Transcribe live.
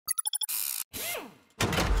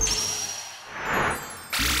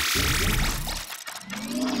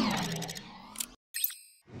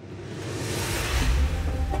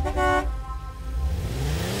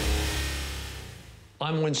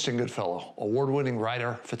I'm Winston Goodfellow, award-winning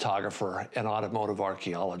writer, photographer, and automotive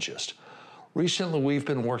archaeologist. Recently, we've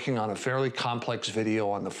been working on a fairly complex video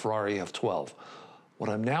on the Ferrari F12. What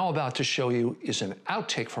I'm now about to show you is an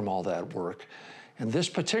outtake from all that work, and this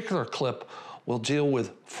particular clip will deal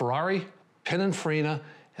with Ferrari, Pininfarina,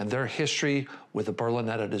 and their history with the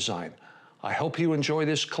Berlinetta design. I hope you enjoy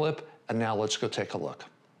this clip, and now let's go take a look.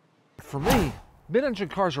 For me, mid-engine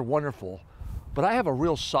cars are wonderful, but I have a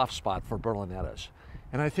real soft spot for Berlinettas.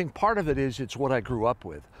 And I think part of it is it's what I grew up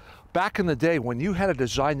with. Back in the day when you had a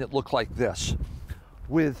design that looked like this,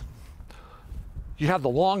 you have the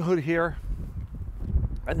long hood here,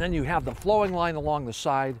 and then you have the flowing line along the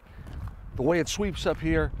side, the way it sweeps up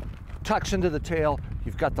here, tucks into the tail,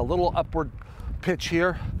 you've got the little upward pitch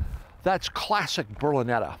here. That's classic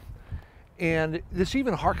Berlinetta. And this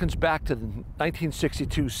even harkens back to the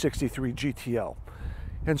 1962-63 GTO.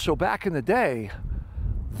 And so back in the day,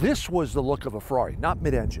 this was the look of a Ferrari, not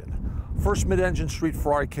mid-engine. First mid-engine street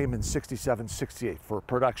Ferrari came in 67, 68 for a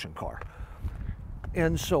production car.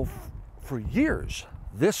 And so for years,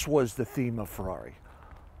 this was the theme of Ferrari.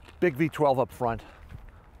 Big V12 up front,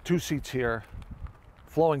 2 seats here,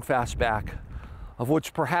 flowing fastback, of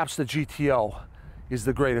which perhaps the GTO is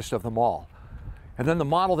the greatest of them all. And then the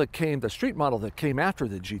model that came, the street model that came after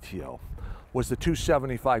the GTO was the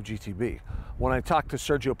 275 GTB. When I talked to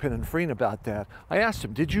Sergio Pininfarina about that, I asked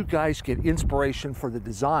him, did you guys get inspiration for the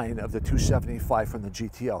design of the 275 from the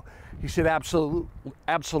GTO? He said,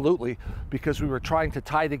 absolutely, because we were trying to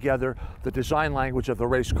tie together the design language of the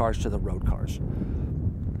race cars to the road cars.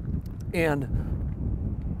 And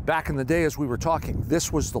back in the day, as we were talking,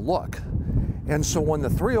 this was the look. And so when the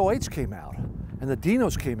 308s came out and the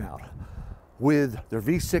Dinos came out with their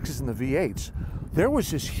V6s and the V8s, there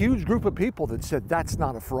was this huge group of people that said, that's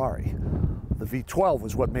not a Ferrari. The V12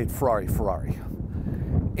 was what made Ferrari Ferrari.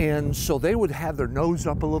 And so they would have their nose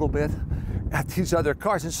up a little bit at these other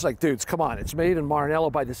cars. It's just like, dudes, come on, it's made in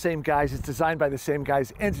Maranello by the same guys, it's designed by the same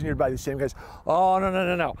guys, engineered by the same guys. Oh,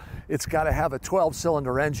 no. It's got to have a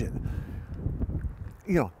 12-cylinder engine.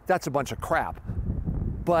 You know, that's a bunch of crap.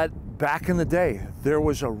 But back in the day, there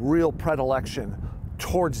was a real predilection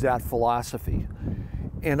towards that philosophy.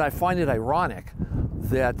 And I find it ironic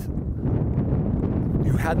that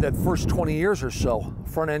you had that first 20 years or so,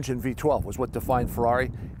 front engine V12 was what defined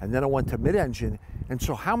Ferrari, and then it went to mid-engine. And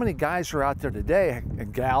so how many guys are out there today,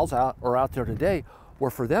 and gals are out there today, where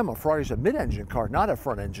for them a Ferrari is a mid-engine car, not a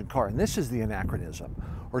front engine car, and this is the anachronism,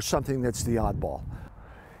 or something that's the oddball.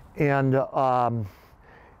 And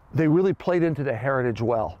they really played into the heritage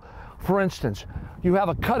well. For instance, you have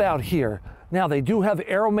a cutout here. Now they do have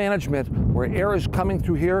aero management where air is coming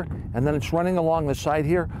through here and then it's running along the side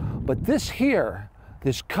here. But this here,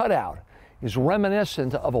 this cutout, is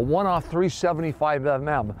reminiscent of a one-off 375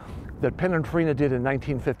 mm that Pininfarina did in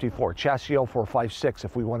 1954, chassis 0456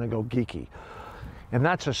 if we want to go geeky. And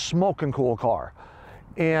that's a smoking cool car.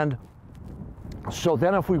 And so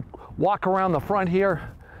then if we walk around the front here,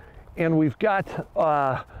 and we've got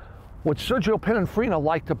what Sergio Pininfarina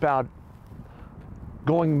liked about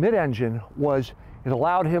going mid-engine was it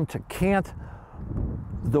allowed him to cant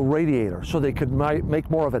the radiator so they could make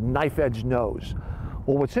more of a knife-edge nose.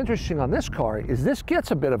 Well, what's interesting on this car is this gets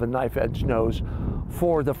a bit of a knife-edge nose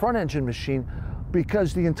for the front-engine machine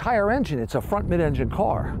because the entire engine, it's a front mid-engine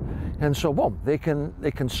car. And so, boom, they can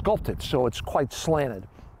sculpt it so it's quite slanted.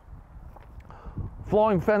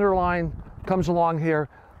 Flowing fender line comes along here.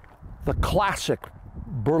 The classic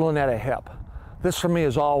Berlinetta hip. This for me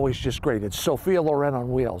is always just great. It's Sophia Loren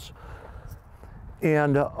on wheels.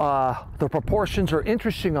 And the proportions are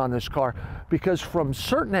interesting on this car because from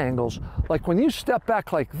certain angles, like when you step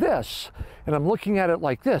back like this, and I'm looking at it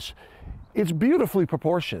like this, it's beautifully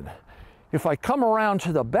proportioned. If I come around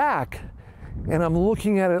to the back and I'm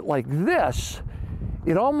looking at it like this,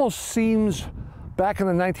 it almost seems, back in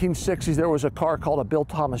the 1960s, there was a car called a Bill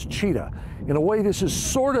Thomas Cheetah. In a way, this is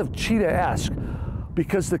sort of Cheetah-esque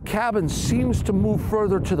because the cabin seems to move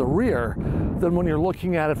further to the rear than when you're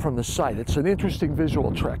looking at it from the side. It's an interesting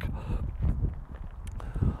visual trick.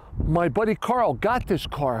 My buddy Carl got this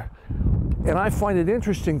car, and I find it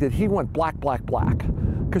interesting that he went black, black, black,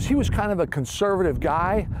 because he was kind of a conservative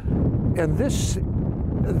guy, and this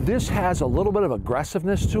has a little bit of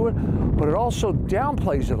aggressiveness to it, but it also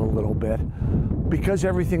downplays it a little bit because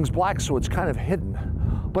everything's black, so it's kind of hidden.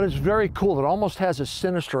 But it's very cool. It almost has a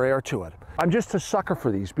sinister air to it. I'm just a sucker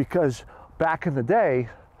for these because back in the day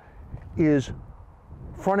is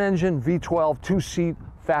front engine V12 2-seat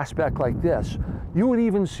fastback like this. You would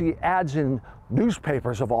even see ads in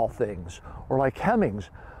newspapers of all things, or like Hemmings,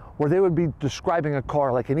 where they would be describing a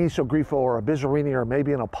car like an Iso Grifo or a Bizzarini or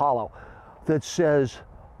maybe an Apollo. that says,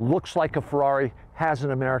 looks like a Ferrari, has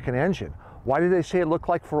an American engine. Why did they say it looked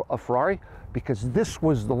like a Ferrari? Because this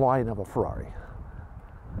was the line of a Ferrari,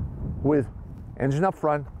 with engine up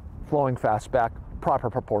front, flowing fastback, proper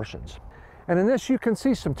proportions. And in this you can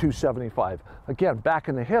see some 275. Again, back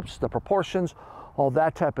in the hips, the proportions, all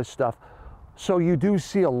that type of stuff. So you do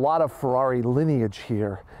see a lot of Ferrari lineage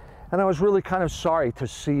here. And I was really kind of sorry to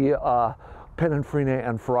see Pininfarina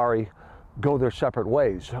and Ferrari go their separate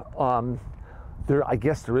ways. I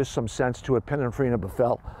guess there is some sense to it.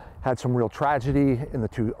 Pininfarina had some real tragedy in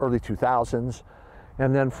the early 2000s.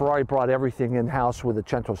 And then Ferrari brought everything in-house with the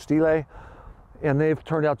Cento Stile. And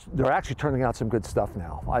they're actually turning out some good stuff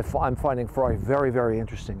now. I'm finding Ferrari very, very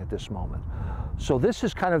interesting at this moment. So this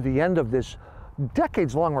is kind of the end of this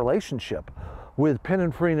decades-long relationship with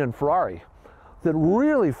Pininfarina and Ferrari that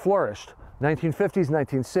really flourished. 1950s,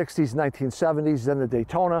 1960s, 1970s, then the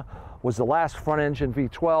Daytona was the last front-engine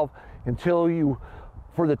V12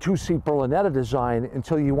 for the two-seat Berlinetta design,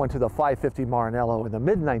 until you went to the 550 Maranello in the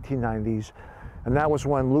mid-1990s. And that was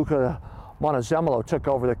when Luca Montezemolo took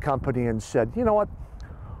over the company and said, you know what,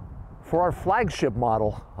 for our flagship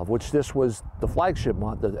model, of which this was the flagship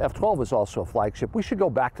model, the F12 was also a flagship, we should go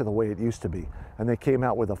back to the way it used to be. And they came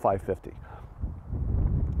out with a 550.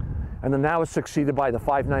 And then that was succeeded by the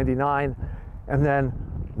 599, and then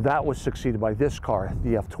that was succeeded by this car,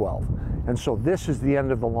 the F12. And so this is the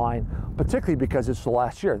end of the line, particularly because it's the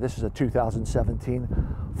last year. This is a 2017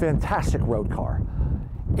 fantastic road car.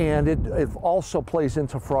 And it also plays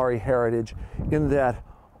into Ferrari heritage in that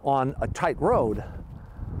on a tight road,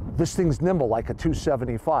 this thing's nimble like a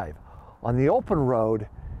 275. On the open road,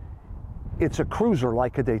 it's a cruiser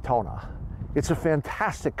like a Daytona. It's a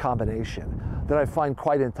fantastic combination that I find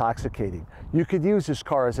quite intoxicating. You could use this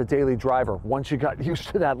car as a daily driver once you got used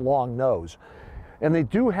to that long nose. And they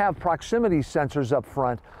do have proximity sensors up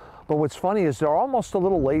front, but what's funny is they're almost a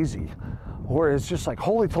little lazy, where it's just like,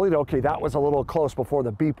 holy Toledo, okay, that was a little close before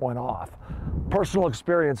the beep went off. Personal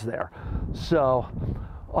experience there. So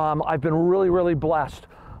I've been really, really blessed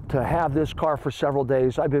to have this car for several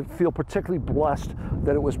days. I feel particularly blessed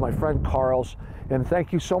that it was my friend Carl's. And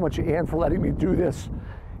thank you so much, Ann, for letting me do this.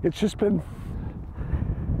 It's just been,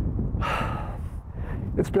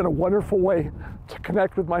 it's been a wonderful way to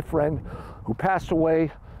connect with my friend who passed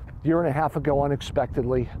away a year and a half ago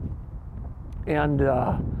unexpectedly. And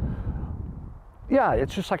yeah,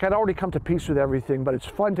 it's just like I'd already come to peace with everything, but it's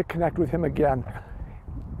fun to connect with him again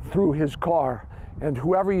through his car. And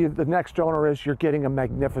whoever the next owner is, you're getting a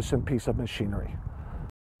magnificent piece of machinery.